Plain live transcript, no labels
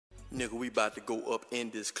Nigga, we about to go up in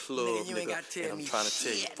this club, Nigga, you ain't gotta tell and I'm me trying to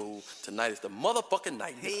tell you, shit. fool, tonight is the motherfucking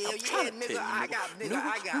night, nigga. Hell I'm trying yeah, to nigga, tell you, I got, we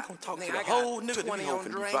gonna talk to nigga, the I got whole nigga, 20 we on gonna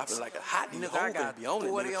be drinks. dropping like a hot nigga, Nigga, I hoes got be on it,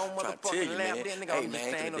 40 nigga. on I'm trying to motherfucking tell you, lap, man. then nigga, Hey, I'm just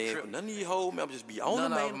man, saying no today, trip. none of you hoes, man, I'm just be on it, None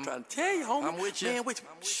of man. them. I'm trying to tell you, homie. I'm with you. Man, with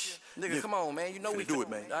you. Nigga, come on, man. You know we do it,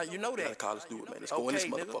 man. You know that. Call us, do it, man. Let's go in this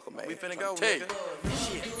Okay, nigga. motherfucker, man. We finna go, Tell you. nigga.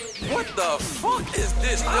 Shit. What the fuck is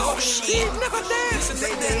this? Oh shit, nigga dancing.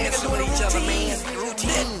 They Nigga dancing doing with each other, man.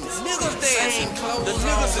 routines. Niggas dancing. Same clothes The on,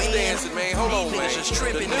 niggas is man. dancing, man. Hold on, These man. niggas is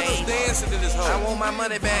tripping, the niggas man. dancing in this hole. I want my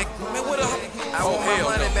money back. Man, what up? I want my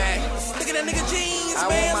money back. Look at that nigga jeans, I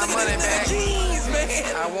man. want my Look at money that back. nigga jeans,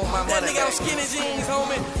 man. I want my That money nigga on back. skinny jeans,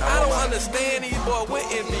 homie. I don't understand these boy. What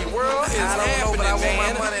in the world is I don't happening, know, but I want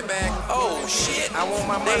man? my money back. Oh shit. I want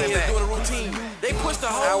my money They back. is doing a routine. They push the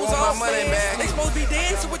I hoes want my off, money man. back. They supposed to be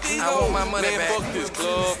dancing with these I hoes. want my money man, back. fuck this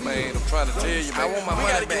club, man. I'm trying to tell you, man. I want my we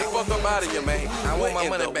money gotta back. get the fuck up out of here, man. I want my what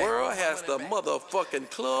money in the back. world has the motherfucking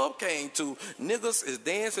club came to? Niggas is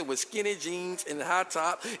dancing with skinny jeans and high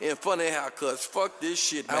top and funny haircuts. Fuck this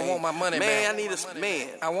shit, man. I want my money man, back. Man, I need a man.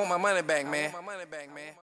 I want my money back, man.